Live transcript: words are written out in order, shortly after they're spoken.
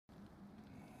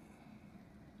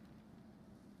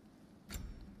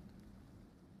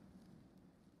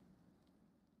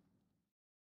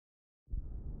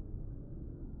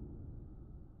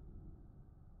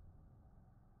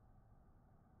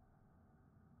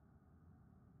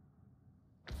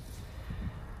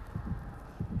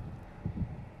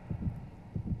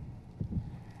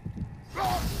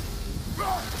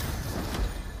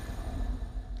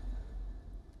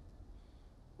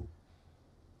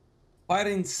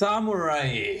Fighting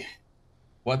Samurai.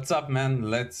 What's up,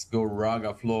 man? Let's go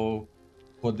Raga Flow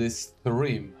for this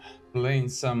stream. Playing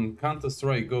some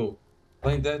Counter-Strike Go.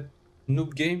 Playing that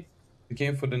noob game? The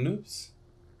game for the noobs?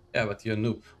 Yeah, but you're a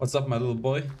noob. What's up, my little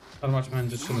boy? Not much, man.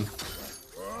 Just chilling.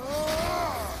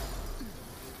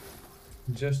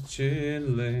 Just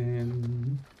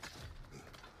chilling.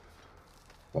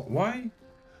 Why?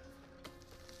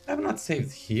 I have not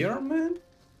saved here, man.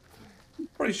 I'm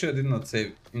pretty sure I did not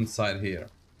save inside here.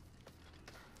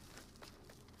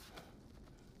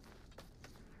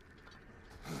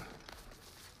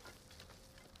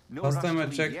 No Last time I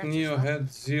checked, Neo had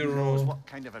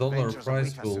 $0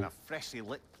 prize pool.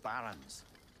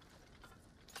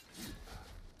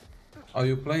 Are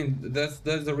you playing? That's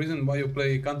the reason why you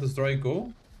play Counter-Strike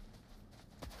Go?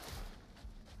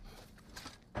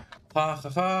 Ha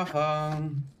ha ha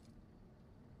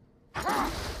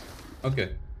ha.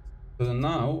 Okay. So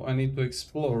now I need to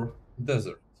explore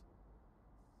desert.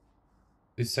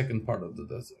 The second part of the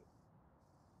desert.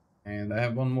 And I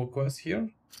have one more quest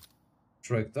here.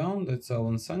 Track down, that's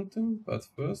Alan Sanctum, but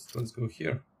first let's go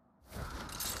here.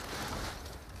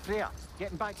 Freya,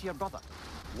 getting back to your brother.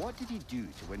 What did he do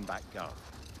to win back Garth?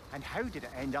 And how did it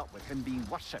end up with him being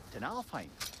worshipped in Alfheim?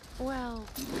 Well,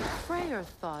 Freyr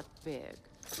thought big.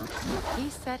 He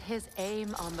set his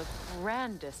aim on the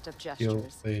grandest of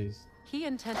gestures. He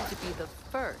intended to be the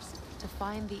first to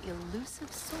find the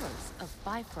elusive source of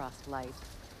Bifrost light.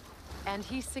 And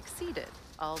he succeeded,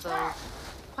 although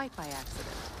quite by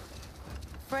accident.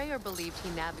 Freyr believed he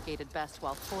navigated best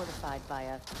while fortified by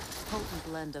a potent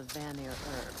blend of Vanir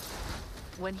herbs.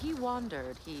 When he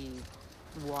wandered, he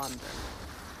wandered.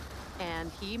 And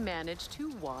he managed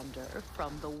to wander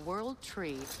from the World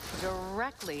Tree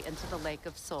directly into the Lake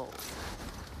of Souls.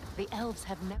 The elves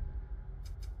have never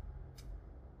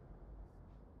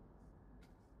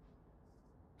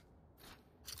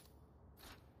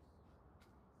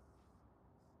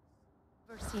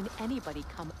seen anybody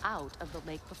come out of the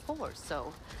lake before,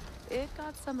 so it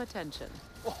got some attention.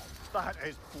 Oh, that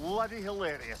is bloody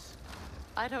hilarious.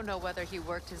 I don't know whether he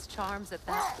worked his charms at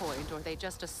that point or they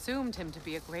just assumed him to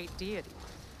be a great deity.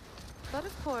 But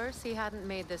of course, he hadn't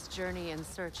made this journey in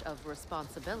search of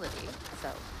responsibility,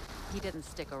 so he didn't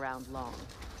stick around long.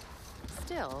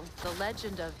 Still, the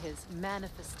legend of his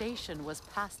manifestation was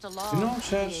passed along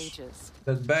through the ages.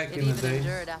 That back in the day,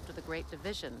 endured after the Great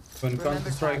Division, when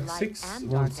Counter-Strike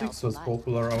 1.6 was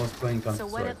popular, I was playing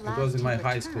Counter-Strike. It was in my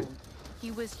high school. He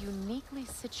was uniquely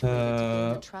situated to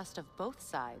gain the trust of both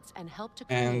sides and help to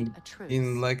create a truce.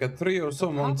 In like a 3 or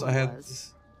so months, I had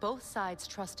both sides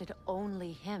trusted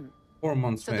only him. 4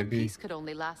 months so maybe. The peace could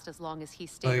only last as long as he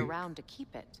stayed around to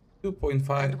keep it.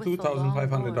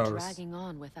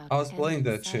 $2,500. I was playing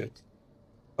that shit.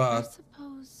 But I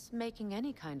suppose making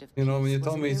any kind of you know, when you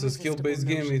told me it's a skill-based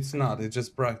game, it's not. It's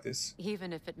just practice.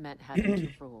 Even if it meant having to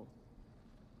rule.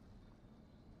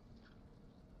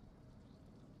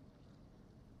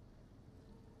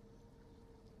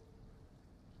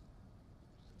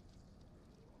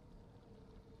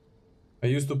 I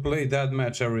used to play that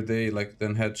match every day, like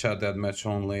then headshot that match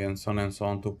only, and so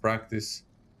on to practice.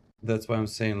 That's why I'm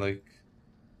saying, like,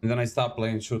 and then I stopped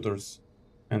playing shooters,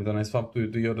 and then I swapped to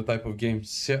the other type of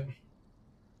games. Yeah.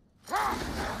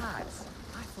 Lads,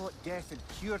 I thought death had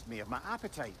cured me of my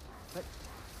appetite, but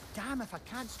damn if I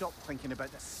can't stop thinking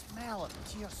about the smell of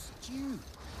dear stew.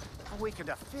 Awakened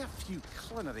a fair few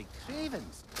culinary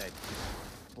cravings, did.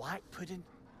 Black pudding,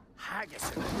 haggis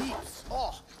and leaps.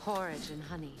 Oh, porridge and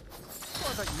honey.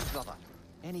 What about you, brother?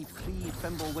 Any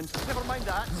pre-thimble wins? Never mind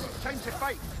that. Time to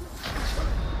fight.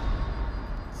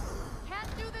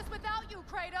 Can't do this without you,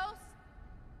 Kratos.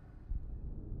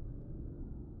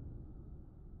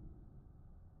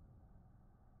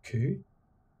 Okay.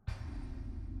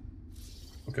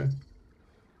 Okay.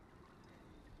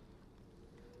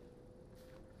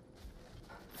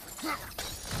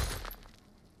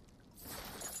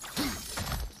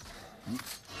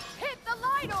 Hit the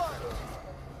light orb!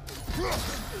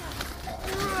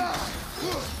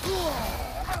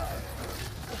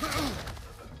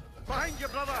 Behind you,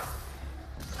 brother!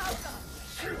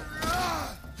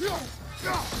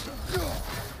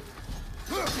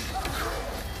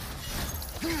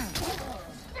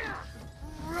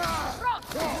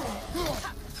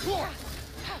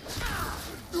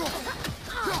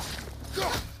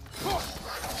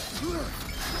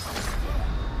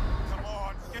 Come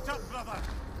on, get up, brother!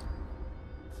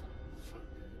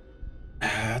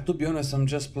 To be honest, I'm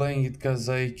just playing it because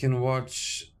I can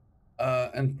watch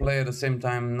and play at the same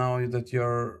time. Now that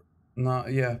you're now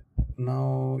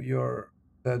you're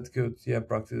That's good. Yeah,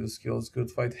 practice the skills.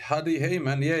 Good fight. Hadi, hey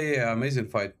man. Yeah. Amazing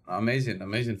fight.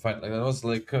 Amazing fight. Like that was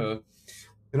like, you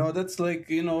know, that's like,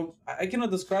 you know, I cannot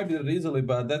describe it easily,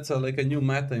 but that's like a new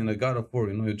meta in a God of War.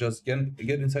 You know, you just get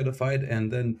inside the fight,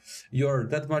 and then you're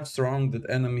that much strong that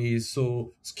enemy is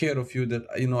so scared of you that,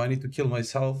 you know, I need to kill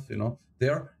myself. You know,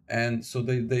 there, and so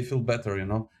they feel better. You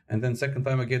know, and then second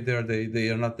time I get there, they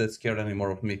are not that scared anymore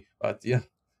of me. But yeah,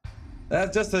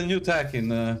 that's just a new tech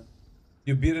in.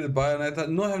 You beat it by Bayonetta?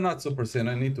 No, I have not, Super Saiyan.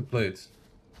 I need to play it.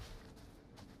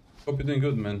 Hope you're doing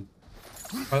good, man.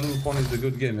 My Little Pony is a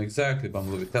good game. Exactly,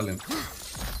 Bumblebee. Tell him.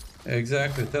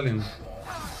 Exactly, tell him.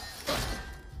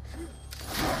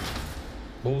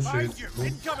 Bullshit.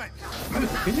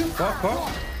 Can you fuck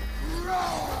off?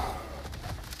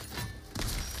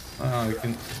 Ah, we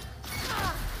can...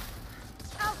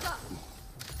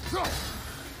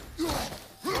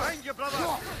 Behind you,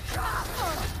 brother!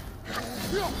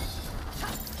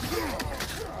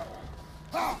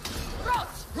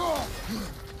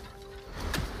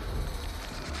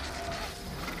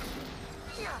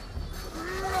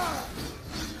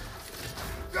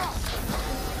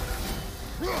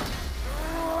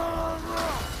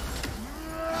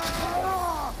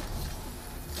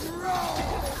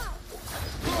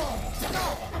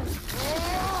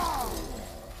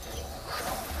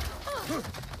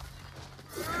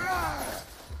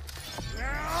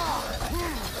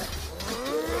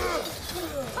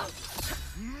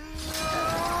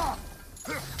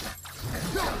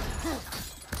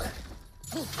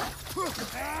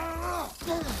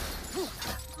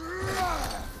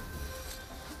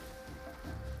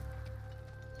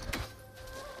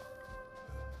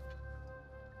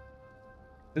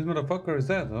 This motherfucker is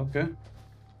dead, okay.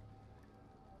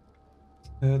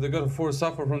 The God of War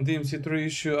suffer from DMC3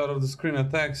 issue out of the screen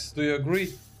attacks. Do you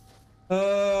agree?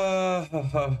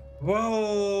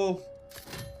 Well,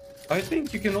 I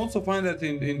think you can also find that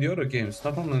in the other games,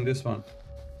 not only in this one.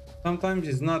 Sometimes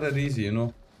it's not that easy, you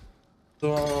know.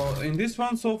 So in this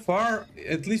one so far,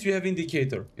 at least you have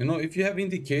indicator. You know, if you have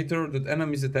indicator that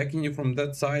enemy is attacking you from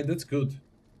that side, that's good.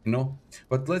 You know,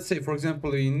 but let's say for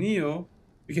example in Neo,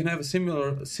 you can have a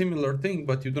similar thing,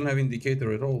 but you don't have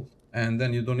indicator at all, and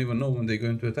then you don't even know when they're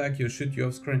going to attack you, shoot you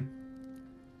off screen.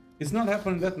 It's not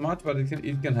happening that much, but it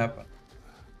can happen.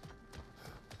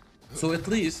 So at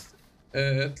least,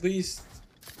 hey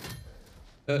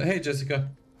Jessica,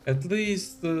 at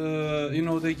least you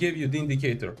know, they gave you the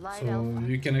indicator, so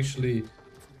you can actually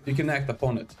act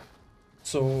upon it.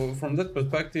 So from that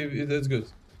perspective, that's good.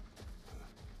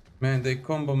 Man, they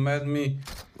combo mad me.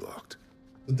 Locked.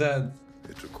 That.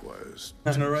 It requires.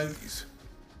 I know, right?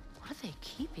 What are they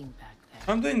keeping back there?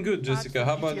 I'm doing good, Jessica.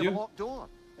 How about you?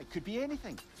 It could be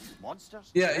anything. Monsters.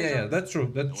 Yeah. That's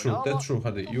true. That's true,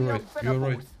 Hadi. You're right. You're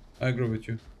right. I agree with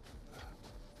you.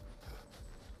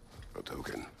 A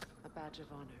token. A badge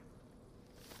of honor.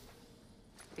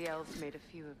 The elves made a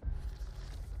few of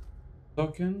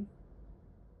Token.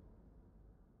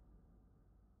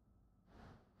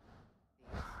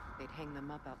 They'd hang them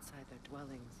up outside their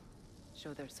dwellings,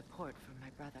 show their support for my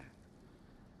brother.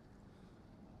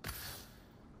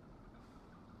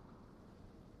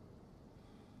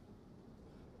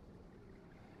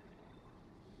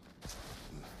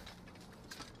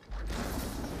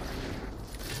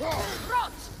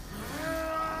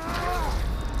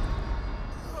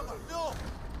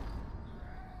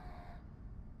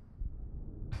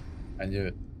 I knew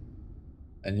it.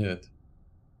 I knew it.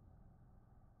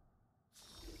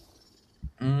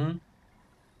 Mm-hmm.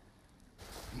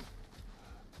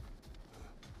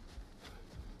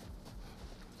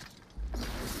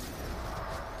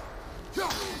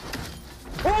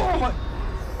 Oh my!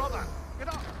 Brother, get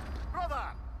up, brother!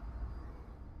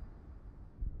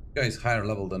 Guy's higher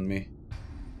level than me.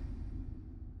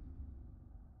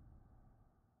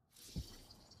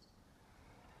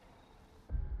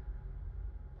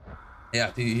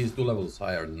 Yeah, he's 2 levels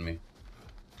higher than me.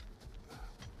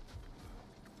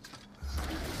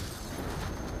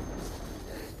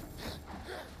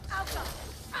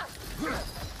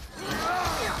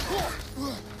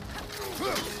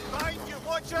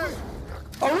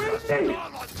 Already?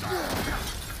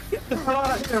 Get the hell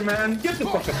out of here, man. Get the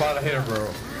fuck up out of here, bro.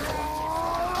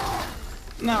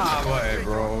 Nah way,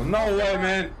 bro. No way,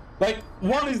 man. Like,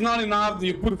 1 is not enough.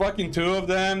 You put fucking 2 of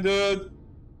them, dude.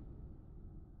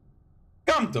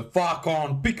 Come the fuck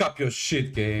on. Pick up your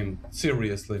shit, game.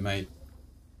 Seriously, mate.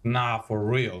 Nah, for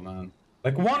real, man.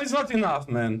 Like, 1 is not enough,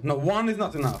 man. No, 1 is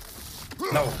not enough.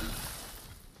 No.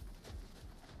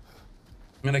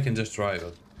 I mean, I can just try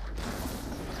it.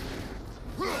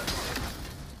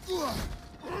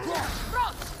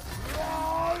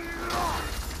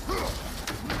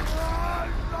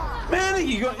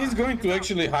 he's going to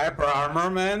actually hyper armor,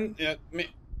 man. Yeah,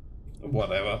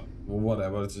 whatever.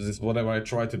 It's just whatever I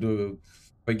try to do.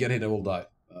 If I get hit, I will die.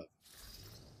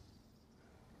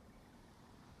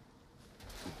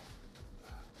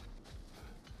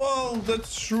 Well,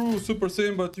 that's true, Super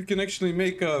Saiyan, but you can actually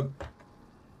make a...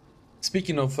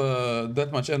 Speaking of that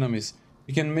much enemies,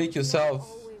 you can make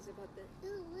yourself...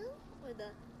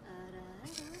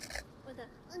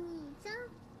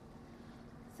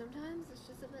 Sometimes it's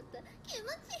just about the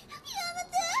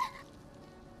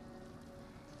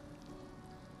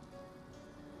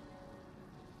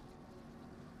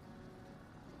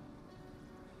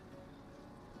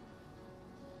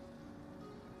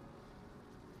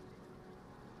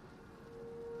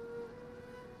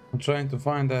I'm trying to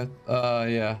find that.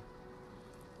 Yeah.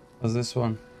 Was this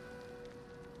one?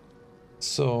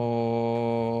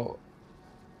 So...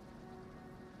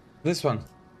 This one.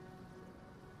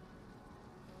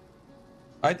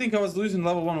 I think I was losing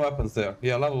level 1 weapons there.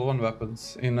 Yeah, level 1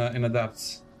 weapons in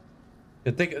adapts.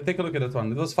 Yeah, take a look at that one.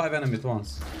 It was 5 enemies at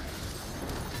once.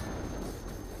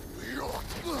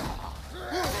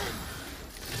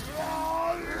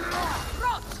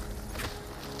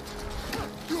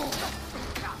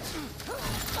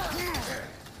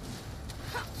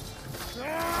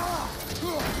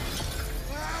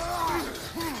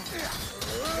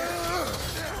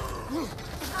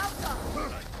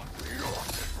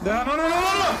 No!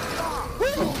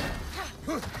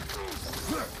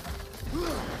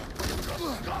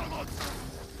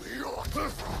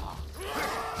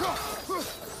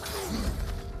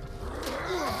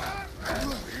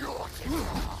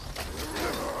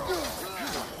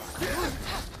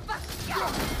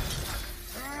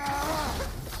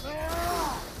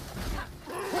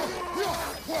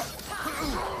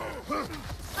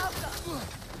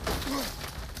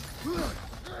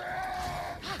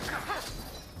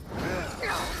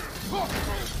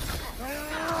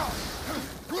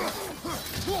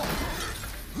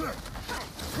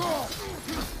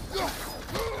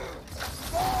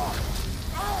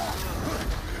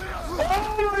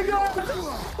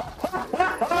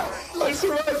 I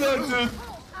survived that, dude!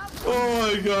 Oh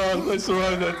my god, I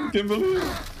survived that. I can't believe it.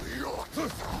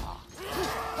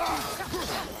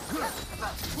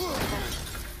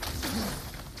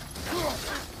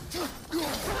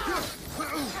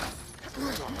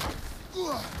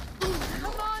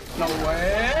 No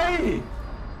way!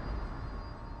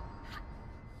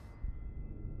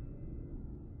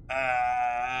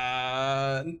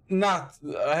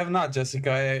 I have not,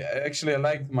 Jessica. I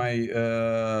liked my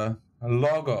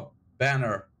logo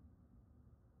banner.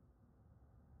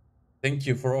 Thank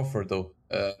you for offer though.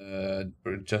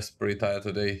 Just pretty tired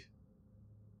today.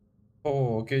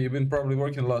 Oh, okay. You've been probably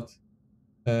working a lot.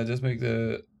 Just make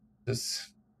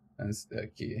this and the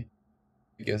key.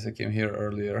 I guess I came here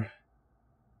earlier.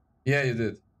 Yeah, you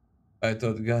did. I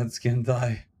thought gods can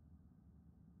die.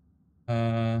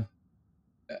 Yeah.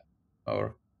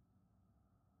 Or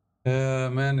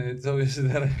man, it's always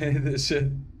that I hate this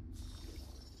shit.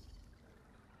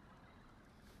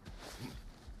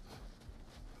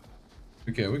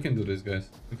 Okay, we can do this, guys.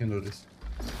 We can do this.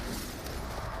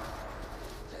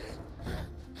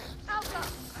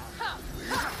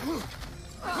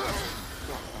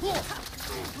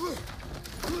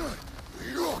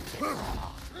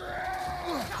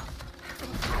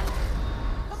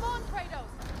 Come on, Kratos!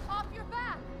 Off your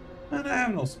back! Man, I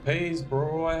have no space,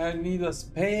 bro. I need a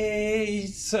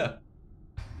space.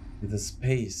 Need a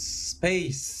space.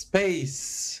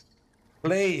 Space.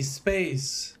 Place,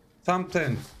 space.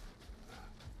 Something.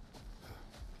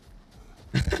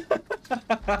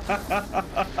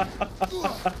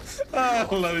 I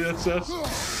love you, Josh.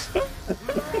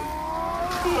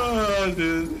 Oh,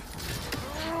 dude.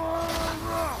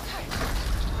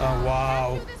 Oh,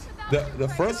 wow. The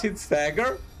first hit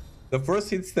stagger. The first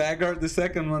hit stagger. The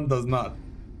second one does not.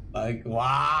 Like,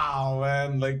 wow,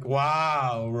 man. Like,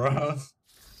 wow, bro.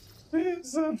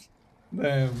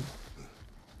 Damn.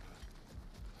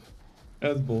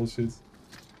 That's bullshit.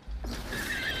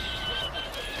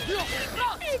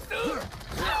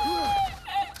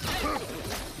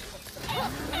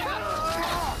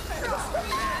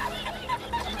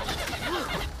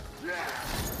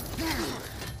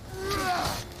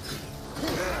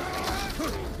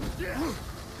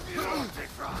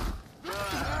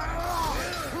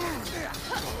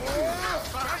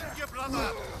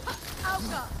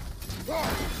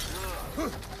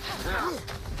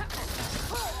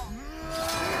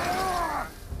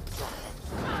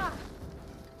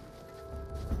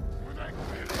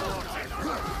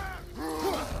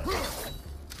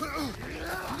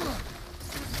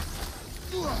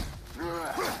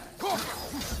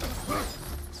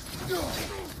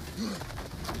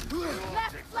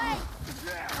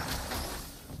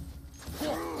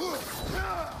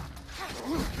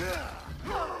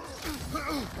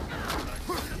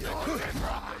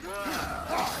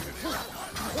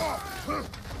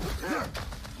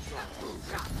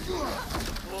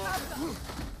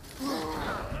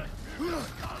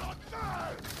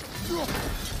 Dude,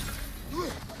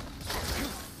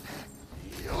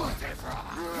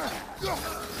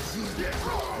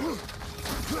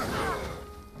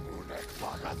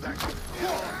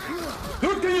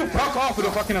 can you fuck off with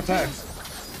the fucking attacks?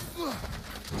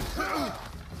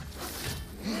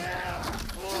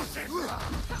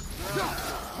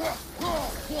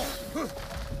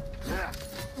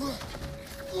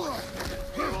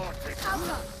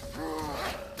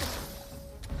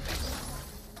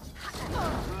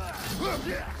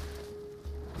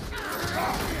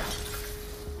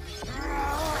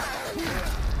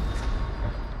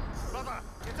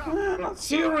 Man,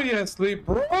 seriously,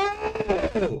 bro!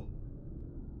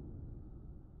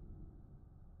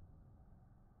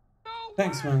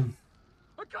 Thanks, man.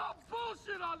 I got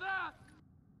bullshit on that.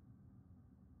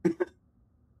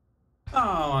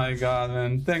 Oh my god,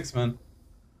 man. Thanks, man.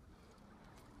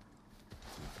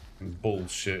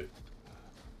 Bullshit.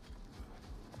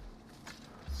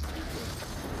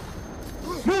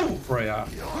 Move, Freya!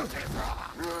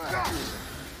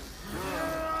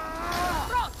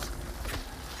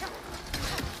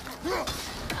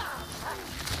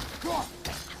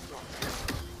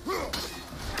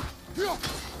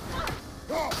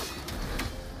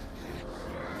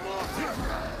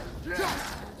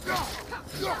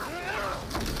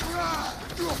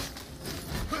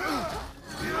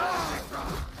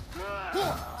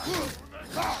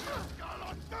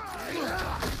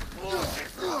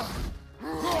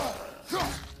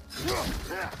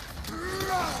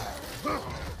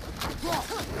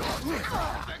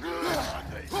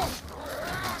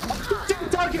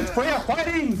 Target Freya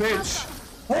fighting, bitch!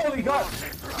 Holy god!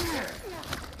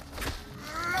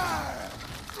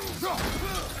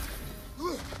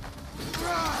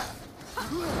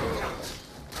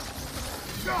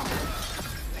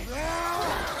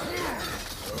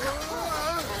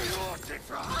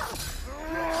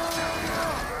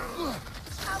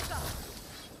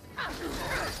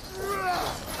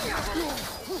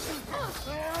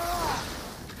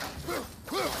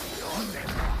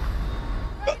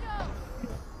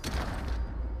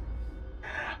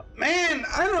 Man,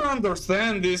 I don't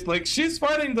understand this. Like, she's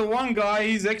fighting the one guy,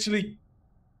 he's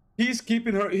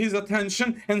keeping his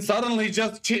attention, and suddenly he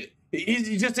just say,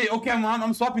 okay,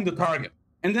 I'm swapping the target.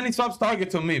 And then he swaps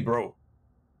target to me, bro.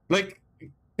 Like,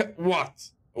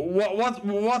 what's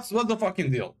the fucking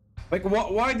deal? Like,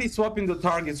 why are they swapping the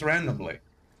targets randomly?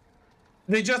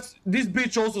 This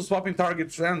bitch also swapping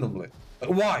targets randomly.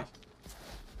 Why?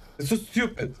 It's so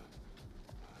stupid.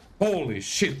 Holy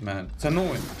shit, man. It's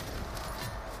annoying.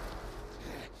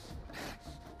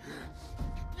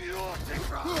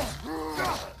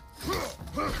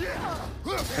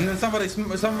 And then somebody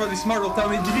smart will tell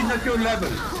me, this is not your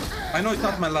level. I know it's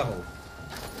not my level.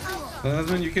 That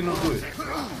doesn't mean you cannot do it.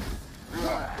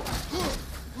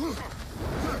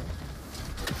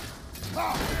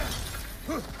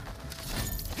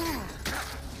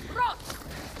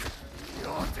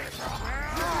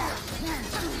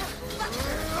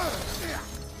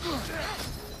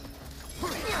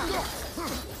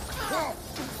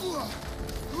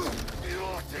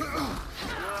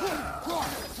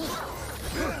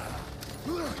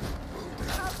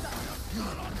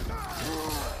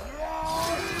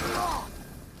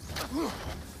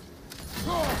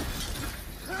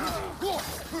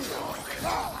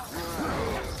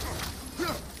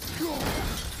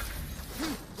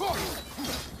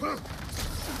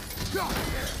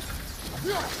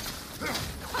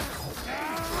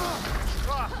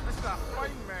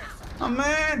 Oh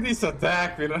man, this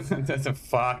attack, that's a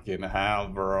fucking hell,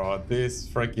 bro. This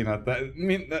freaking attack. I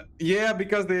mean, yeah,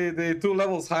 because they 2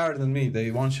 levels higher than me.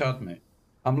 They one-shot me.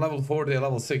 I'm level 4, they're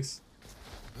level 6.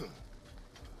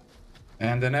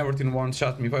 And then everything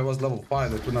one-shot me. If I was level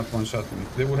 5, they could not one-shot me.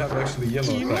 They would have actually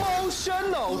yellow attack.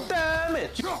 Emotional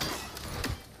damage.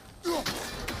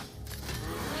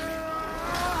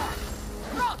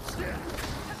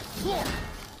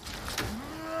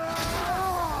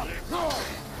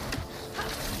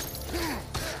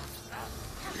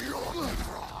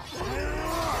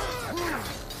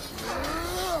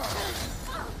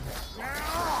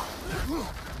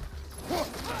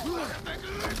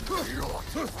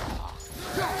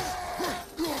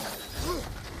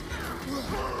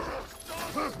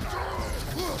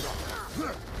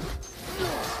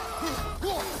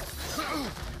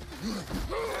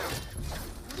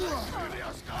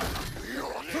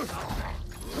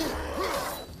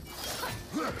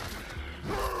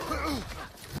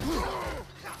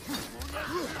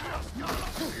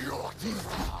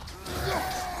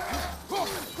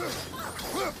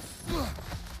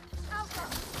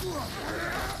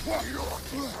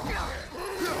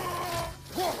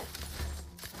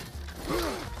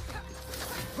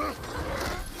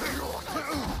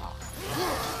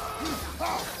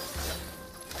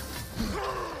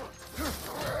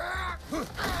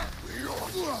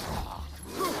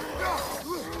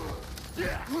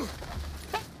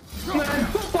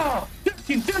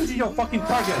 changing your fucking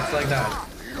targets like that?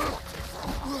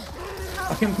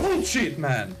 Fucking bullshit,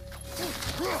 man.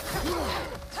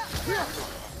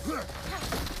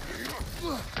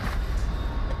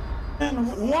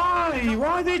 And why? Why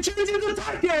are they changing the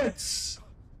targets?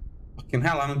 Fucking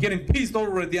hell, I'm getting pissed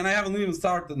already and I haven't even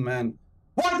started, man.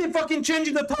 Why are they fucking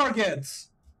changing the targets?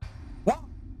 What?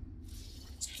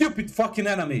 Stupid fucking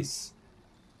enemies.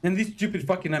 And this stupid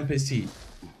fucking NPC.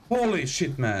 Holy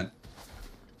shit, man.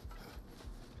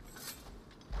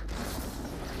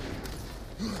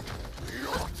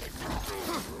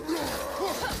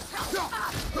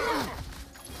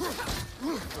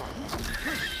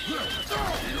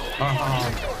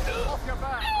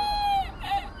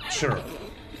 Sure.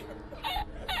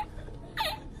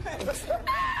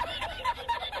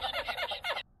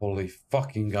 Holy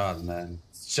fucking god, man.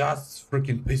 It's just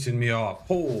freaking pissing me off.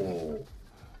 Oh.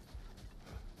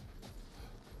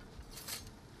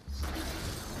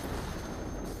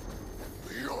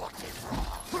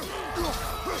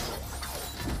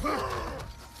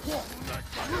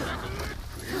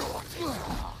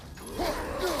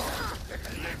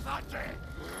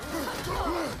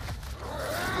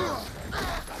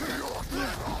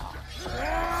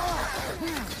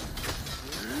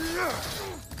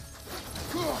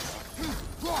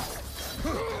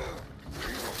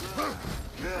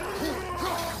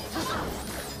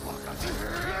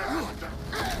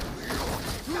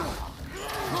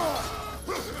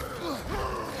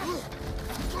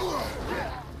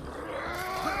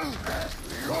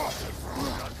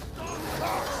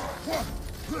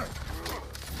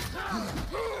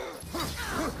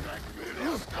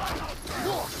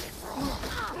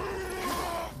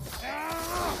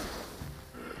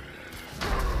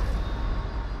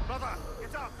 Brother,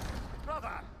 get up!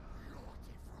 Brother!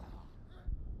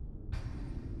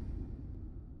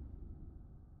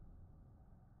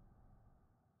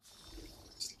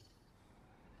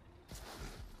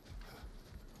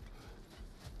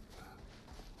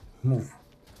 Move.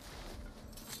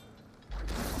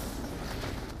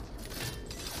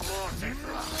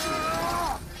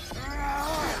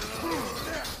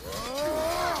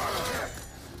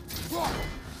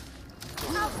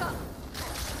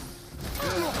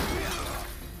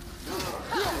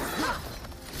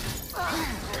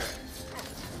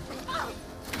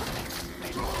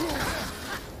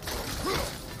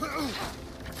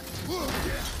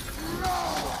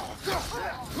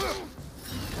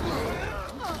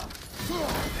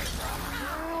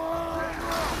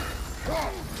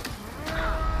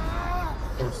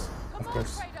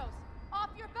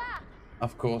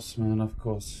 Of course, man, of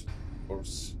course. Of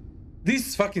course.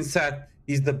 This fucking set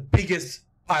is the biggest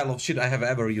pile of shit I have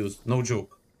ever used. No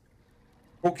joke.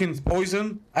 Fucking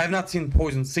poison? I have not seen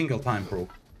poison single time, bro.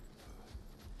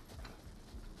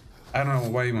 I don't know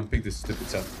why you even pick this stupid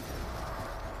set.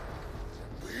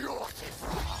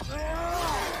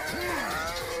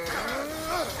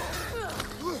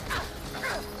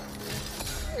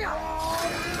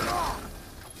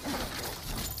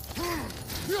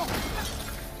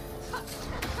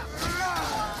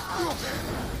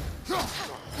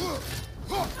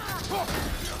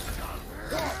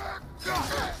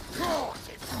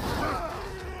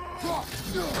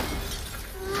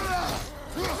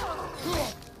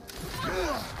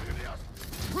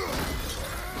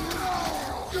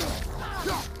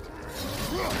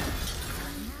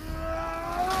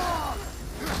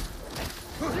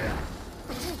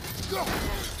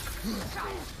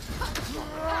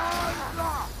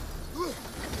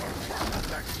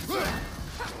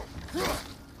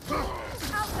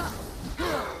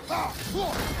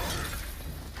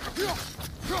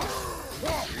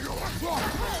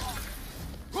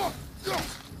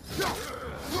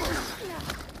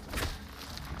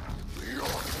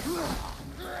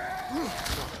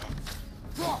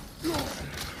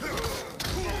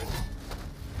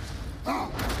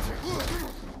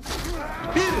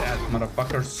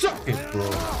 Motherfucker, suck it, bro.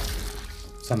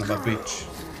 Son of a bitch.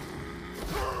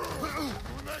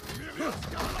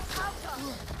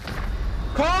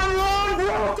 Come on,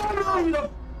 bro! Come on!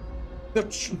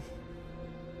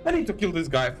 I need to kill this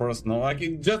guy first, no? Like,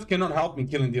 it just cannot help me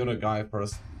killing the other guy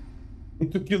first. I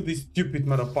need to kill this stupid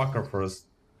motherfucker first.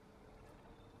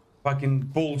 Fucking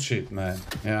bullshit, man.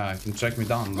 Yeah, you can check me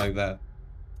down like that.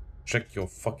 Check your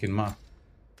fucking mouth.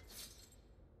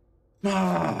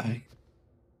 Ah.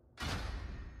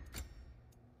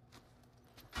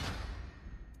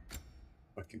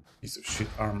 Fucking piece of shit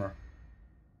armor.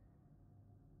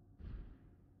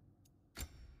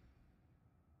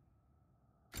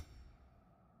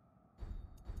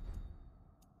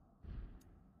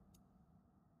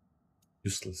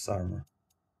 Useless armor.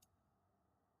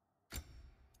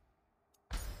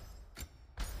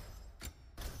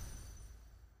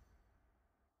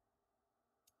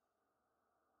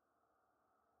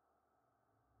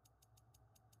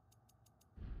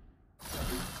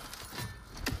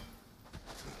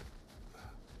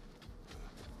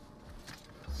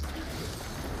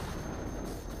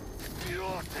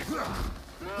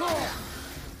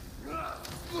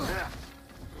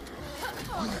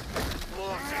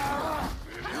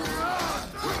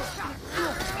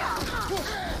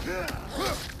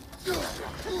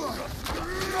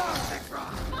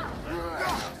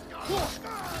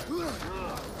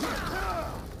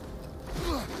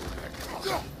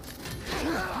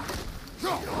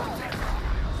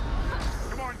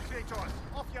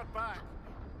 Off your back.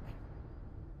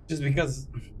 Just because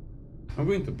I'm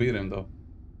going to beat him though.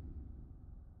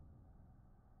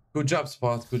 Good job,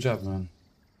 Spot. Good job, man.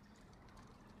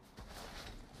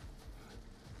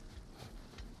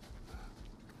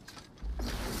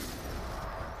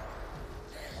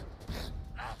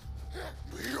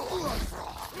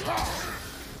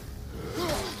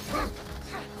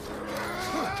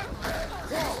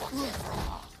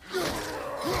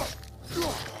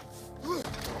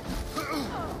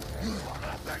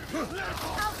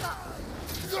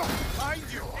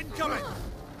 Behind you, incoming.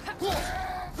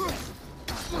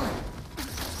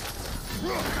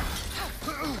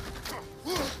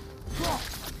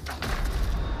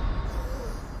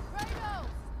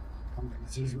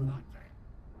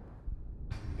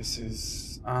 This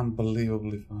is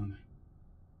unbelievably funny.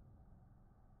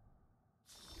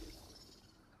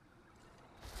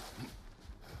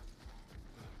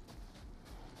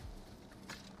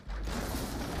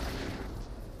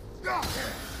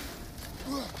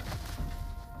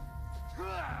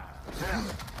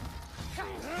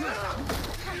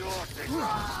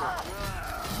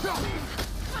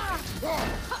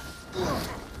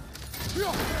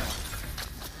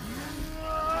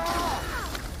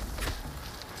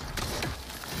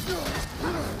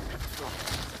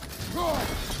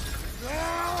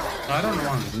 I don't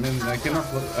want it. I mean, I cannot.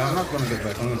 I'm not gonna get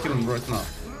back. I'm gonna kill him right now.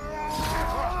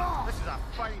 This is a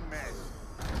fine mess.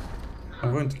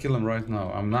 I'm going to kill him right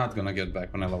now. I'm not gonna get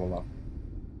back when I level up.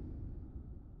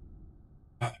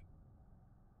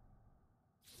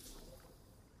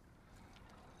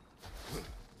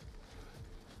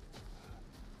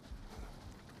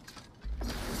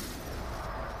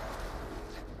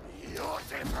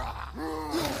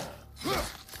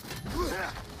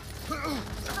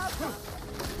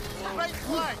 Right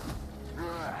flank.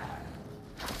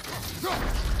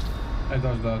 I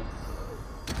dodged that.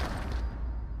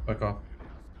 Back off.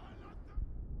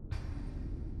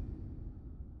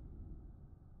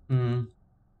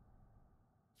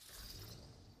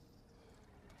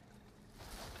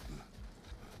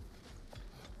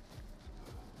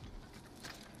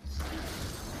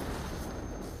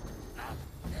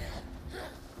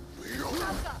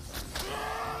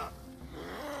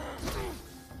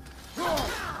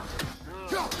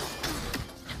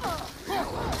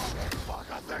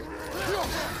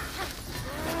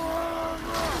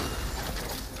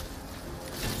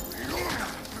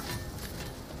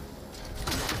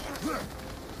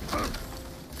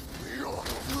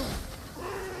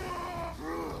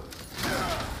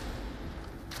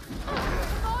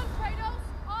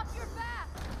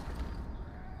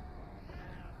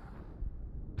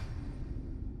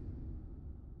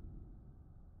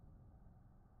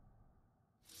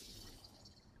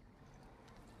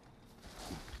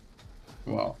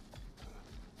 Wow.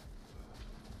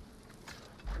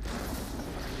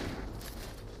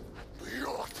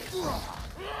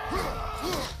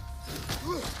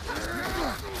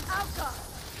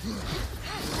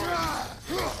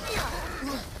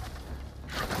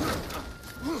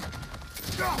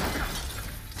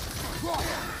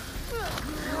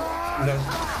 No.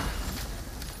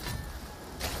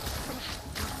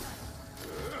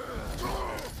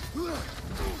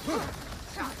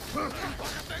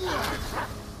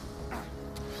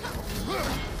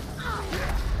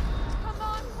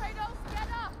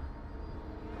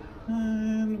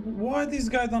 And why this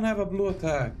guy don't have a blue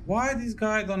attack? Why this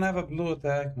guy don't have a blue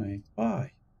attack, mate?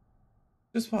 Why?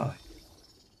 Just why?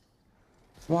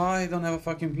 Why don't have a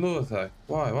fucking blue attack?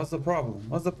 Why? What's the problem?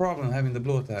 What's the problem having the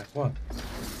blue attack? What?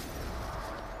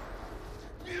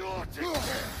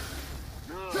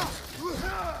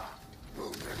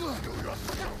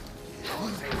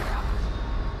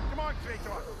 Come on,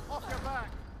 Kratos, off your back.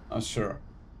 Sure.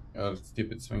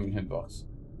 Stupid swinging hitbox.